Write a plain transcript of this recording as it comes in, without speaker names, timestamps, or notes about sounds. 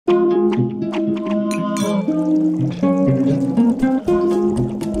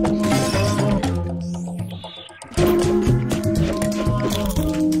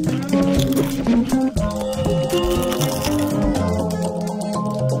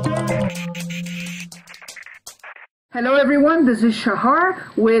Hello everyone, this is Shahar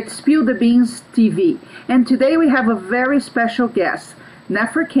with Spill the Beans TV, and today we have a very special guest,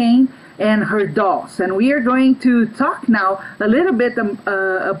 Nefra Kane and her dolls, and we are going to talk now a little bit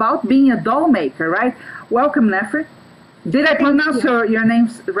about being a doll maker, right? Welcome, Nefra. Did I pronounce your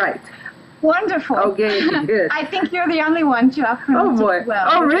names right? Wonderful. Okay, good. I think you're the only one to have pronounced it well.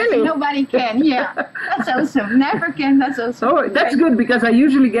 Oh, really? Nobody can, yeah. That's awesome. Never can, that's awesome. Oh, that's good because I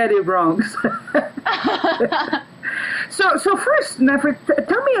usually get it wrong. So first, Nefra,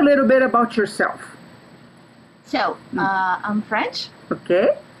 tell me a little bit about yourself. So, I'm French.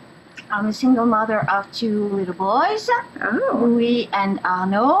 Okay. I'm a single mother of 2 little boys, Oh. Louis and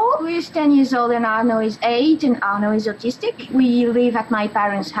Arnaud. Louis is 10 years old and Arnaud is 8, and Arnaud is autistic. We live at my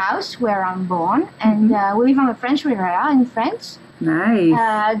parents' house where I'm born, and we live on the French Riviera in France.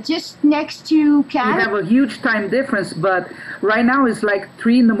 Nice. Just next to Cannes. We have a huge time difference, but right now it's like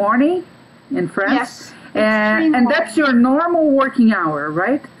 3 in the morning in France. Yes. And that's your normal working hour,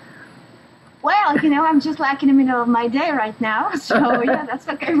 right? Well, you know, I'm just like in the middle of my day right now, so yeah, that's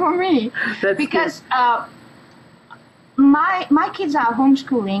okay for me. That's because my kids are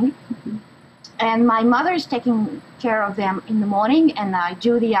homeschooling, and my mother is taking care of them in the morning, and I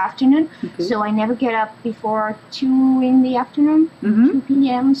do the afternoon. Okay. So I never get up before 2 in the afternoon, 2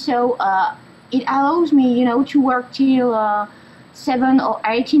 p.m. So it allows me, you know, to work till 7 or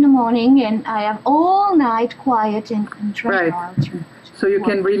 8 in the morning, and I have all night quiet and right. So you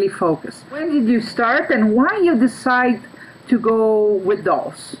can really focus. When did you start, and why you decide to go with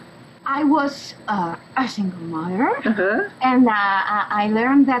dolls? I was a single mother, and I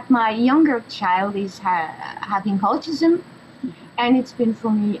learned that my younger child is having autism, and it's been for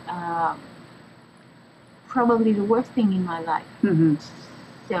me probably the worst thing in my life.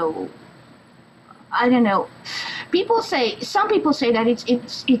 So I don't know. Some people say that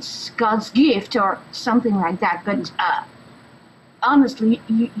it's God's gift or something like that, but honestly,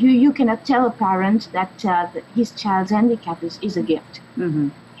 you cannot tell a parent that his child's handicap is a gift.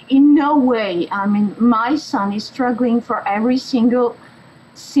 In no way. I mean, my son is struggling for every single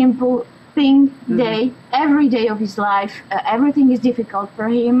simple thing, every day of his life. Everything is difficult for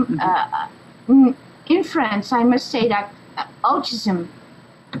him. In France, I must say that autism,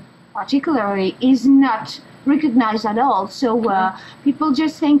 particularly, is not recognized at all. So people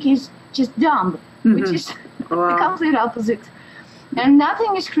just think he's just dumb, which is the complete opposite. And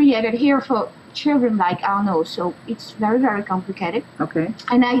nothing is created here for children like Arnaud, so it's very, very complicated. Okay.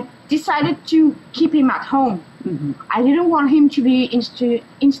 And I decided to keep him at home. I didn't want him to be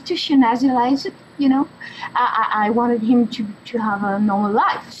institutionalized, you know. I wanted him to have a normal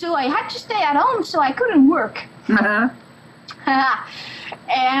life. So I had to stay at home, so I couldn't work. And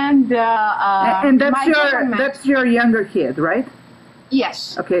that's your younger kid, right?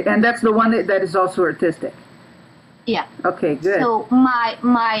 Yes. Okay, and that's the one that is also artistic. Yeah. Okay, good. So my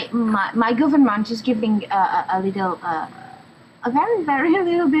government is giving a little, a very, very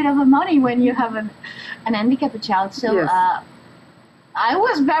little bit of money when you have an handicapped child. So yes. I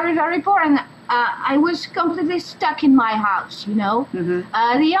was very, very poor, and I was completely stuck in my house, you know.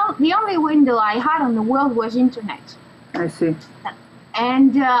 The only window I had on the world was internet. I see.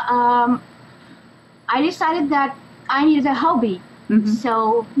 And I decided that I needed a hobby.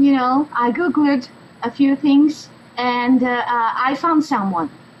 So, you know, I Googled a few things, and I found someone.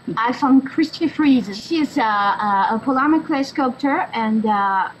 I found Christy Fries. She's a polymer clay sculptor, and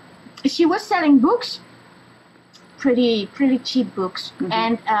she was selling books, pretty cheap books.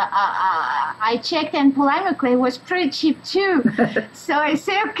 And I checked, and polymer clay was pretty cheap too. So I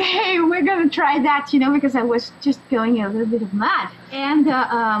said, okay, we're gonna try that, you know, because I was just going a little bit mad. And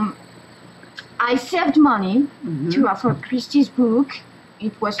I saved money to afford Christy's book.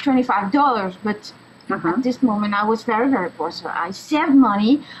 It was $25, but at this moment I was very, very poor. So I saved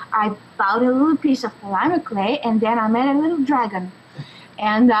money, I bought a little piece of polymer clay, and then I made a little dragon.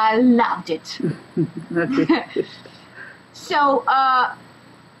 And I loved it. So,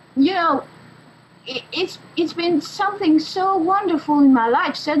 you know, it's been something so wonderful in my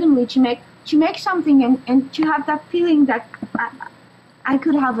life suddenly to make something and to have that feeling that I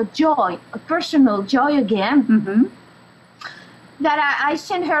could have a joy, a personal joy again. That I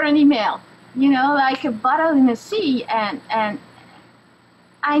sent her an email, you know, like a bottle in a sea, and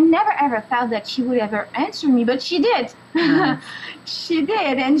I never ever thought that she would ever answer me, but she did. She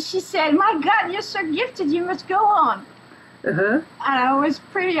did, and she said, "My God, you're so gifted, you must go on." And I was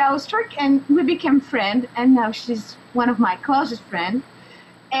pretty awestruck, and we became friends, and now she's one of my closest friends.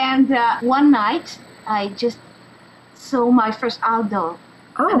 And one night, I just saw my first outdoor,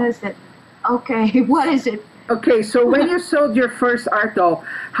 and I said, "Okay, what is it?" Okay, so when you sold your first art doll,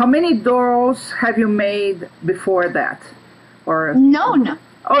 how many dolls have you made before that? Or No.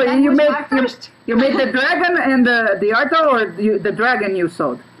 oh, That you was made my first. you made the dragon and the art doll, or the dragon you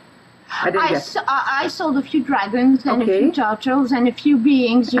sold? I didn't get. I sold a few dragons and Okay. a few turtles and a few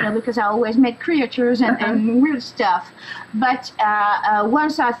beings, because I always make creatures and weird stuff. But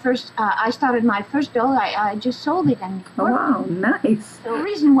once I started my first doll, I just sold it and it Oh, worked. wow, nice. The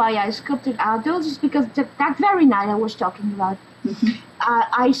reason why I sculpted our dolls is because that very night I was talking about,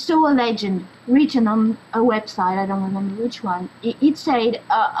 I saw a legend written on a website, I don't remember which one. It said,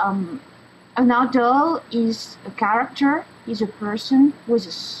 an art doll is a character, is a person with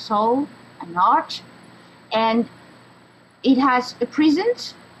a soul, an art, and it has a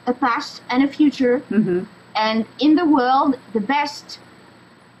present, a past, and a future. And in the world, the best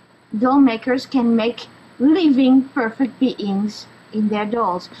doll makers can make living, perfect beings in their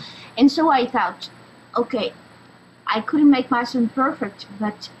dolls. And so I thought, okay, I couldn't make my son perfect,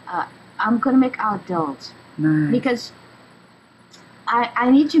 but I'm gonna make art dolls. Nice. Because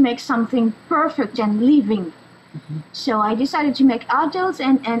I need to make something perfect and living. So I decided to make art dolls,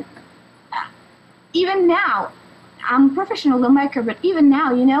 and even now, I'm a professional doll maker, but even now,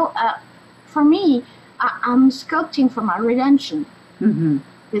 for me, I'm sculpting for my redemption.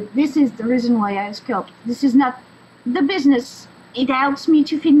 This is the reason why I sculpt. This is not the business. It helps me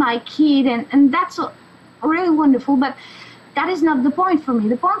to feed my kid, and that's really wonderful, but that is not the point for me.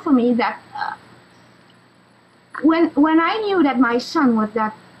 The point for me is that when I knew that my son was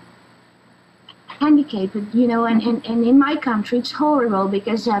that handicapped, and in my country it's horrible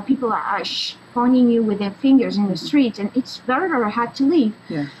because people are pointing you with their fingers in the street, and it's very, very hard to live.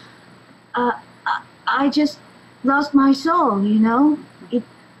 Yeah. I just lost my soul,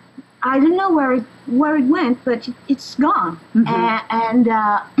 I don't know where it went, but it's gone. And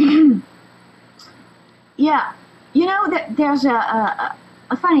yeah, there's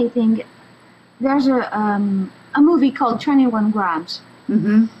a funny thing. There's a movie called 21 Grams.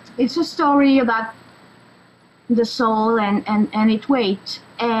 It's a story about the soul and its weight.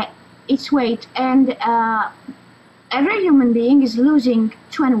 And every human being is losing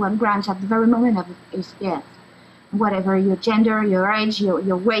 21 grams at the very moment of his death. Whatever your gender, your age,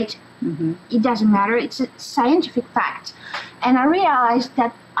 your weight, it doesn't matter. It's a scientific fact. And I realized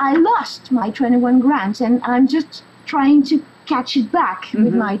that I lost my 21 grams, and I'm just trying to catch it back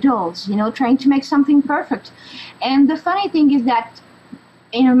with my dolls, trying to make something perfect. And the funny thing is that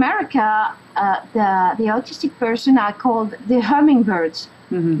in America, the autistic person are called the hummingbirds,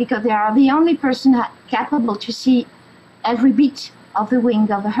 because they are the only person capable to see every beat of the wing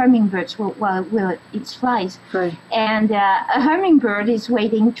of the hummingbirds while it flies. Right. And a hummingbird is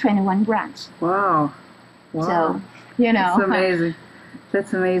weighing 21 grams. Wow. So, That's amazing.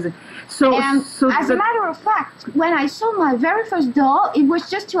 That's amazing. So as a matter of fact, when I sold my very first doll, it was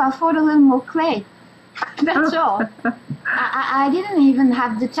just to afford a little more clay. That's all. I didn't even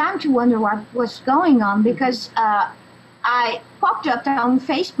have the time to wonder what was going on, because I popped up on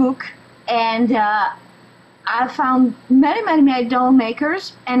Facebook, and I found many doll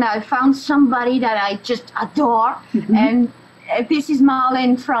makers, and I found somebody that I just adore. And this is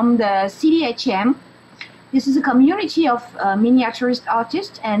Marlene from the CDHM. This is a community of miniaturist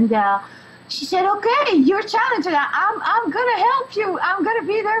artists, and she said, "Okay, you're talented. I'm gonna help you. I'm gonna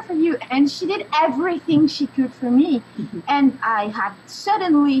be there for you." And she did everything she could for me. And I had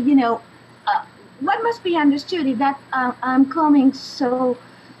suddenly, what must be understood is that I'm coming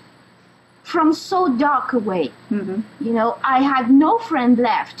from so dark a way. I had no friend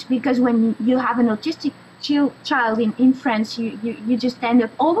left, because when you have an autistic child in France, you just end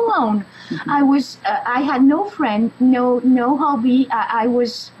up all alone. I had no friend, no hobby. I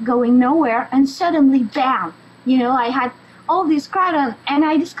was going nowhere, and suddenly, bam! I had all this crowd, and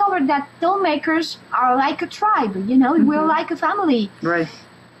I discovered that doll makers are like a tribe. We're like a family. Right.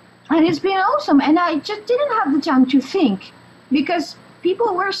 And it's been awesome. And I just didn't have the time to think, because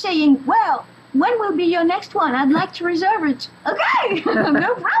people were saying, "Well, when will be your next one? I'd like to reserve it." Okay,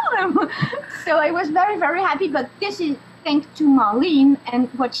 no problem. So I was very, very happy. But this is thanks to Marlene and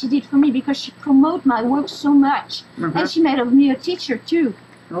what she did for me, because she promoted my work so much. And she made of me a teacher too.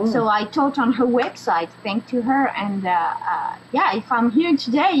 So I taught on her website, thanks to her. And if I'm here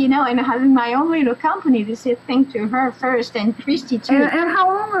today, and having my own little company, this is thanks to her first, and Christy too. And how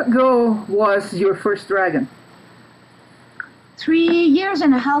long ago was your first dragon? 3 years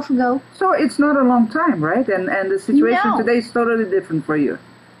and a half ago. So it's not a long time, right? And the situation today is totally different for you.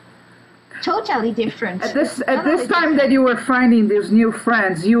 Totally different. At this time that you were finding these new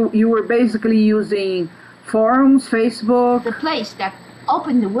friends, you were basically using forums, Facebook. The place that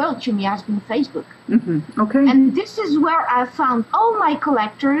opened the world to me has been Facebook. Okay. And this is where I found all my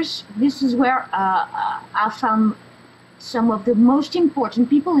collectors. This is where I found some of the most important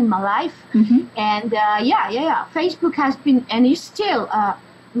people in my life. And Facebook has been and is still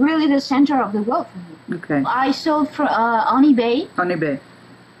really the center of the world for me. Okay. I sold on eBay. On eBay.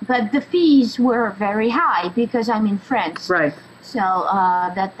 But the fees were very high because I'm in France. Right. So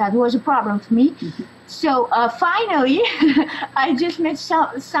that was a problem for me. So finally, I just made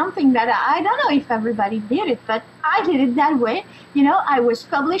something that I don't know if everybody did it, but I did it that way. You know, I was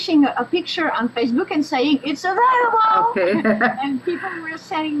publishing a picture on Facebook and saying it's available. Okay. And people were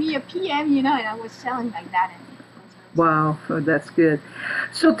sending me a PM, you know, and I was selling like that. And wow, oh, that's good.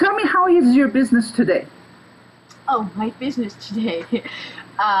 So tell me, how is your business today? Oh, my business today.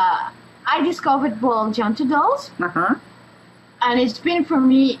 I discovered ball Jonto dolls. And it's been for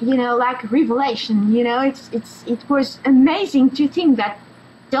me, you know, like a revelation. You know, it was amazing to think that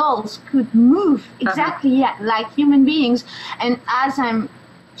dolls could move exactly like human beings. And as I'm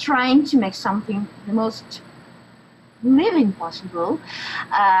trying to make something the most living possible,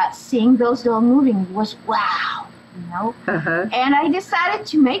 seeing those dolls moving was wow, you know. And I decided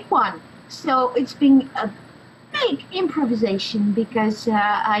to make one. So it's been a big improvisation because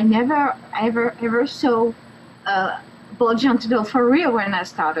I never ever saw ball Jonto doll for real when I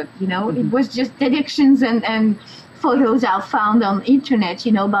started. You know, it was just deductions and photos I found on internet.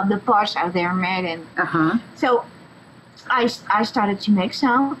 You know, about the parts how they're made, and so I started to make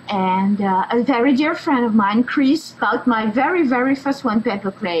some. And a very dear friend of mine, Chris, bought my very first one,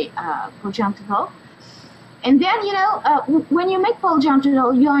 paper clay ball Jonto doll. And then, you know, when you make ball Jonto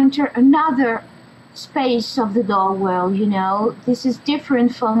doll, you enter another space of the doll world. You know, this is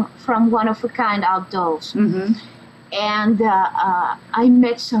different from one of a kind art dolls. And I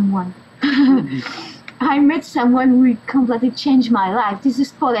met someone. I met someone who completely changed my life. This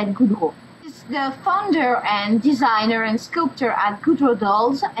is Paulette Goudreau. She's the founder and designer and sculptor at Goudreau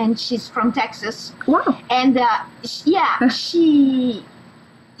Dolls, and she's from Texas. Wow. And she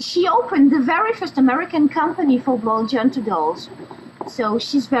opened the very first American company for ball Jonto dolls. So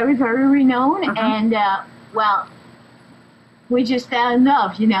she's very renowned, and well, we just fell in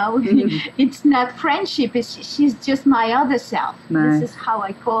love, you know. It's not friendship, she's just my other self. Nice. This is how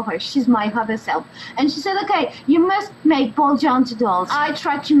I call her. She's my other self. And she said, okay, you must make ball Jonto dolls. I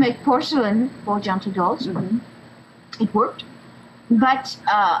tried to make porcelain ball Jonto dolls. It worked, but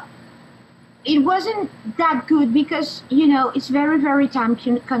it wasn't that good because, you know, it's very time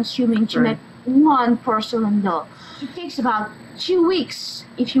consuming to make one porcelain doll. It takes about 2 weeks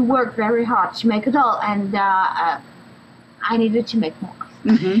if you work very hard to make a doll, and I needed to make more.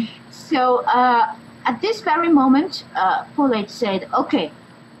 So at this very moment, Paulette said, okay,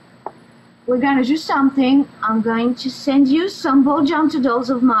 we're gonna do something. I'm going to send you some ball Jonto dolls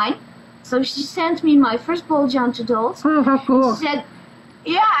of mine. So she sent me my first ball Jonto dolls. Oh, how cool. She said,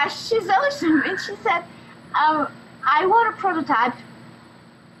 yeah, she's awesome. And she said, I want a prototype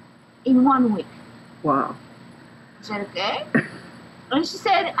in 1 week. Wow. I said, okay. And she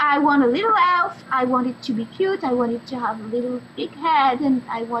said, I want a little elf, I want it to be cute, I want it to have a little big head, and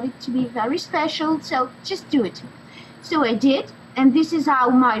I want it to be very special, so just do it. So I did, and this is how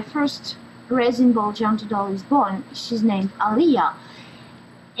my first resin ball Jonto doll is born. She's named Aliyah.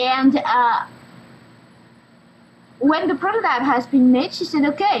 And when the prototype has been made, she said,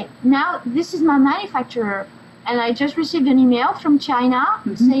 okay, now this is my manufacturer. And I just received an email from China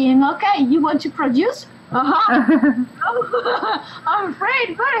saying, okay, you want to produce? I'm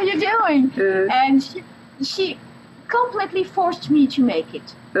afraid, what are you doing? And she completely forced me to make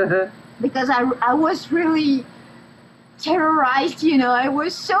it. Because I was really terrorized, you know. I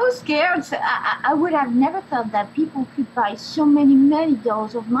was so scared. I would have never thought that people could buy so many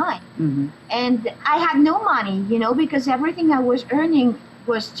dolls of mine. And I had no money, you know, because everything I was earning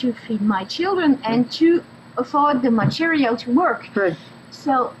was to feed my children and to afford the material to work.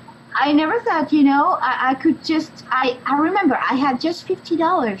 So I never thought, you know, I could just, I remember I had just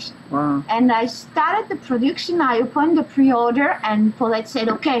 $50. Wow. And I started the production, I opened the pre-order, and Paulette said,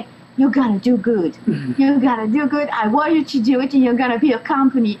 okay, you're gonna do good. You're gonna do good. I want you to do it, and you're gonna be a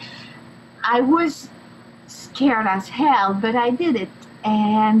company. I was scared as hell, but I did it.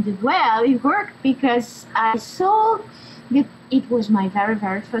 And well, it worked because I sold, it was my very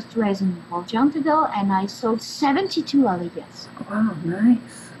first resin ball Jonto doll, and I sold 72 Aliyahs. Wow,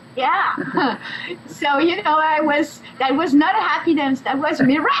 nice. Yeah. So, that was not a happy dance, that was a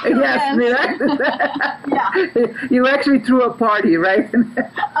miracle Yes, dance. miraculous. Yeah. You actually threw a party, right?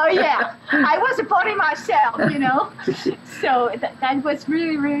 Oh, yeah. I was a party myself. So that was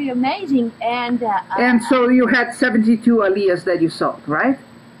really, really amazing. And so you had 72 Aliyahs that you sold, right?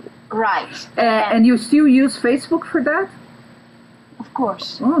 Right. And you still use Facebook for that? Of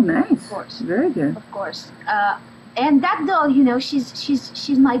course. Oh, nice. Of course. Very good. Of course. And that doll,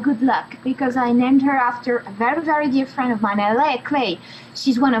 she's my good luck, because I named her after a very, very dear friend of mine, Ella Clay.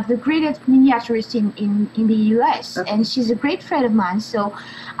 She's one of the greatest miniaturists in the US, Okay. and she's a great friend of mine. So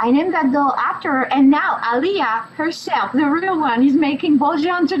I named that doll after her. And now Aliyah herself, the real one, is making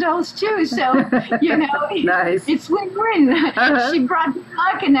Boljanto dolls too. So, Nice. it's win-win. Uh-huh. She brought me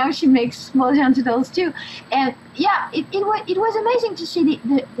luck, and now she makes Boljanto dolls too. And yeah, it was amazing to see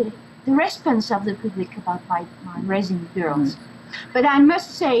the response of the public about my resin girls. But I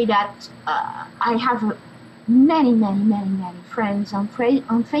must say that I have many friends on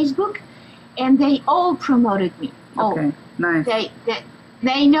Facebook, and they all promoted me. All. Okay, nice.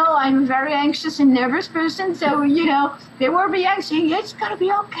 They know I'm a very anxious and nervous person, so they were being saying it's gonna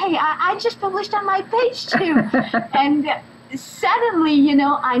be okay. I just published on my page too, and suddenly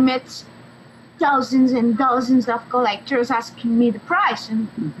I met dozens and dozens of collectors asking me the price, and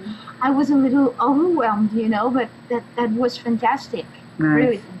I was a little overwhelmed, but that was fantastic. Nice.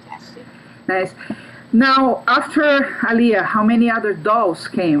 Really fantastic. Nice. Now, after Aliyah, how many other dolls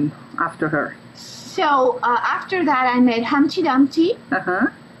came after her? So after that, I made Humpty Dumpty.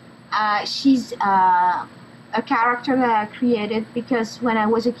 She's a character that I created because when I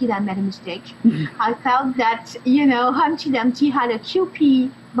was a kid, I made a mistake. I felt that, Humpty Dumpty had a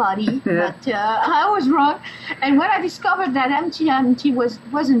QP body, but I was wrong. And when I discovered that Humpty Dumpty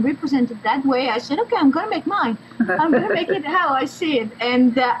wasn't represented that way, I said, okay, I'm going to make mine. I'm going to make it how I see it.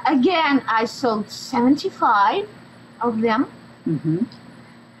 And again, I sold 75 of them.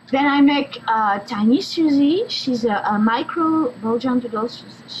 Then I make Tiny Susie. She's a micro Boljanto doll.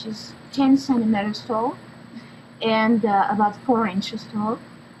 She's 10 centimeters tall and about 4 inches tall.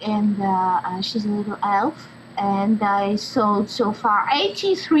 And she's a little elf. And I sold so far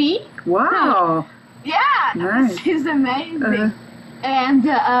 83. Wow. Yeah, Nice. this is amazing. And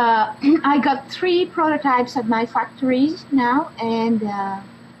I got 3 prototypes at my factories now. And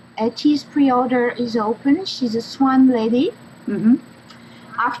Etty's pre-order is open. She's a swan lady.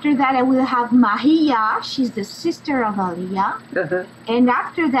 After that, I will have Mahia. She's the sister of Aliyah. And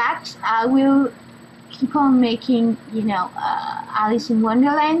after that, I will keep on making, Alice in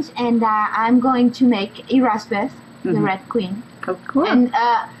Wonderland. And I'm going to make Erasbeth, the Red Queen. Of course. And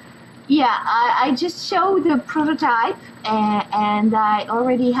I just showed the prototype, and I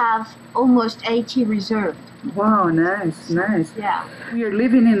already have almost 80 reserved. Wow, nice. Yeah. We are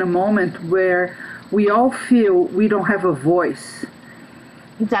living in a moment where we all feel we don't have a voice.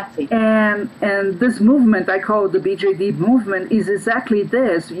 Exactly. And this movement, I call it the BJD movement, is exactly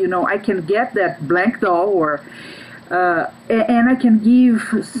this. I can get that blank doll and I can give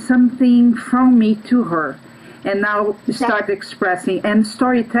something from me to her. And now start expressing and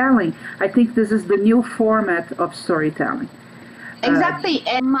storytelling. I think this is the new format of storytelling. Exactly.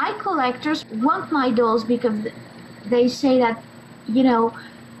 And my collectors want my dolls because they say that,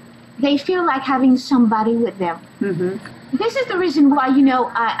 they feel like having somebody with them. This is the reason why,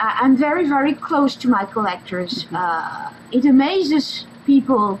 I'm very, very close to my collectors. It amazes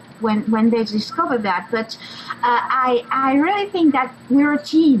people when they discover that, but I really think that we're a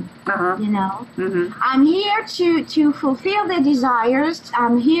team. I'm here to fulfill their desires.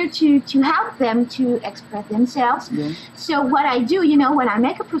 I'm here to help them to express themselves. So what I do, when I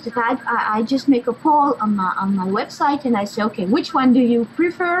make a prototype, I just make a poll on my website, and I say, okay, which one do you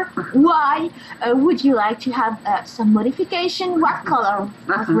prefer? Why? Would you like to have some modification? What color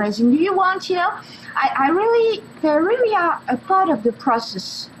of resin do you want? They really are a part of the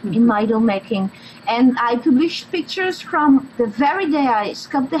process in my doll making. And I publish pictures from the very day I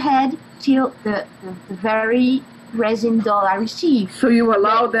sculpt the head till the very resin doll I receive. So you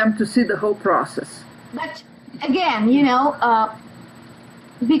allow them to see the whole process. But again,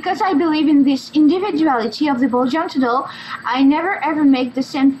 because I believe in this individuality of the Boljanto doll, I never ever make the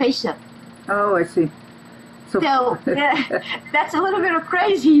same face up. Oh, I see. So that's a little bit of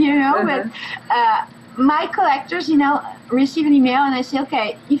crazy, but my collectors, receive an email and I say,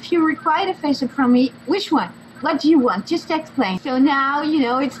 okay, if you require a face-up from me, which one? What do you want? Just explain. So now,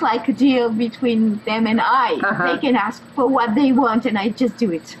 it's like a deal between them and I. They can ask for what they want and I just do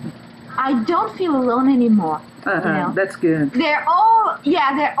it. I don't feel alone anymore. That's good. They're all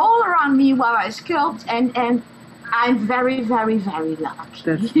around me while I sculpt, and I'm very, very, very lucky.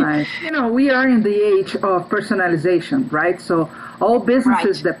 That's nice. You know, we are in the age of personalization, right? So all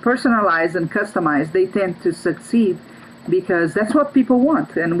businesses Right. that personalize and customize, they tend to succeed because that's what people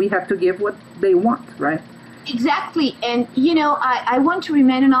want, and we have to give what they want, right? Exactly. And, I want to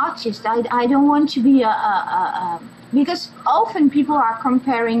remain an artist. I don't want to be because often people are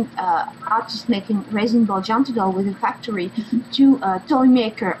comparing artists making resin ball jump doll with a factory to a toy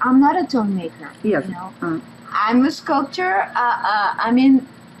maker. I'm not a toy maker. Yes. I'm a sculptor. I mean,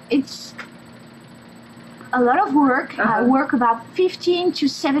 it's a lot of work. I work about 15 to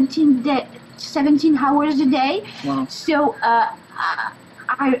 17 hours a day. Wow. So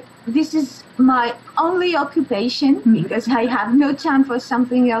this is my only occupation because I have no time for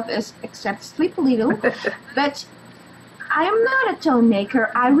something else except sleep a little. But I am not a toy maker.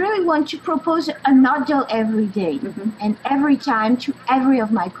 I really want to propose a art doll every day and every time to every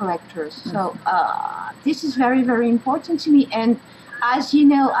of my collectors. So this is very, very important to me. And as you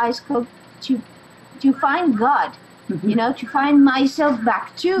know, I sculpt to find God, to find myself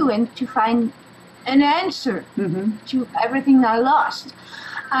back too, and to find an answer to everything I lost.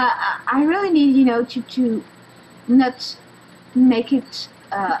 I really need, to not make it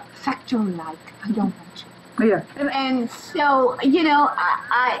factory-like. I don't want to. Yeah. And so,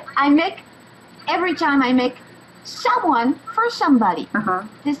 I make, every time I make someone for somebody.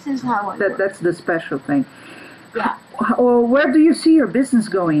 This is how I work. That's the special thing. Yeah. Where do you see your business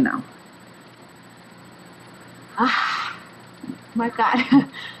going now? My God.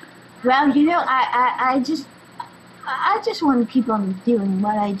 Well, I just want to keep on doing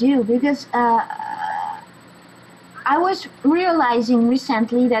what I do because I was realizing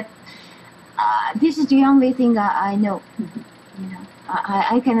recently that this is the only thing I know.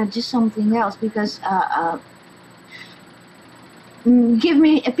 I cannot do something else because give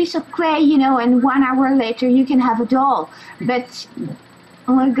me a piece of clay, and 1 hour later you can have a doll. But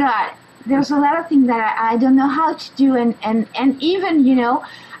oh my God, there's a lot of things that I don't know how to do, and even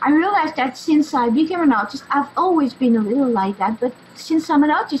I realized that since I became an artist, I've always been a little like that. But since I'm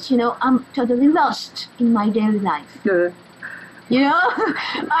an artist, I'm totally lost in my daily life. I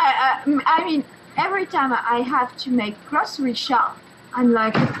mean, every time I have to make grocery shop, I'm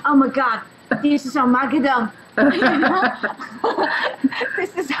like, oh my God, this is Armageddon.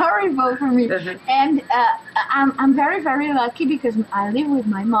 This is horrible for me. And I'm very, very lucky because I live with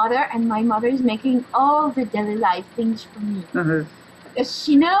my mother, and my mother is making all the daily life things for me.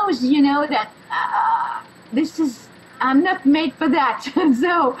 She knows, that I'm not made for that.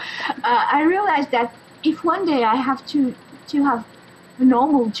 So I realized that if one day I have to have a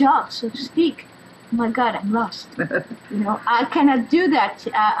normal job, so to speak, oh my God, I'm lost. I cannot do that.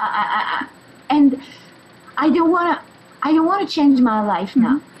 And I don't want to change my life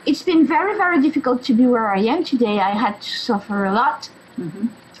now. It's been very, very difficult to be where I am today. I had to suffer a lot.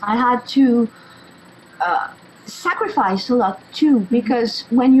 I had to sacrifice a lot too, because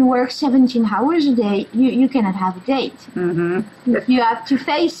when you work 17 hours a day, you cannot have a date. You have to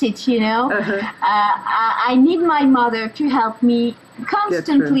face it, I need my mother to help me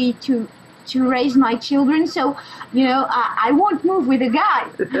constantly to raise my children. So, I won't move with a guy.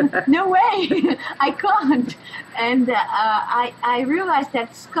 No way. I can't. And I realized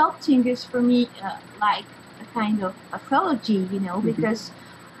that sculpting is for me like a kind of pathology, because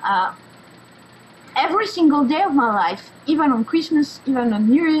every single day of my life, even on Christmas, even on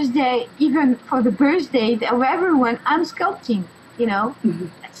New Year's Day, even for the birthday of everyone, I'm sculpting,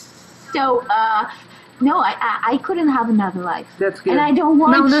 So, no, I couldn't have another life. That's good. And I don't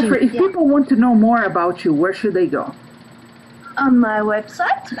want now, to. If people want to know more about you, where should they go? On my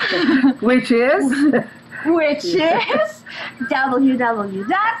website. Which is? Which is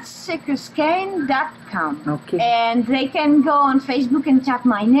www.circuskane.com. Okay. And they can go on Facebook and tap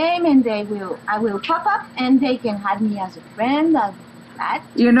my name, and I will pop up, and they can add me as a friend. I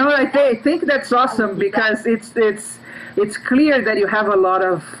think that's awesome because it's clear that you have a lot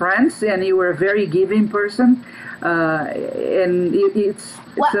of friends and you are a very giving person, and it's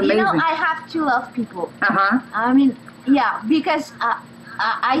amazing. I have to love people. I mean, yeah, because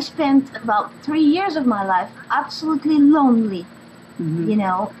I spent about 3 years of my life absolutely lonely,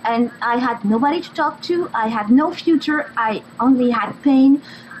 and I had nobody to talk to. I had no future. I only had pain.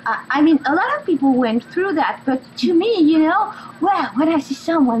 I mean, a lot of people went through that, but to me, well, when I see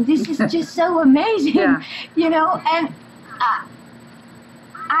someone, this is just so amazing, and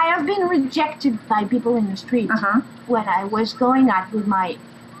I have been rejected by people in the street when I was going out with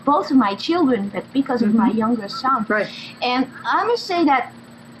both of my children, but because of my younger son. Right. And I must say that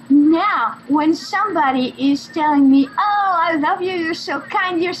now, when somebody is telling me, oh, I love you, you're so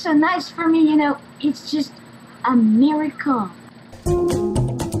kind, you're so nice for me, it's just, a miracle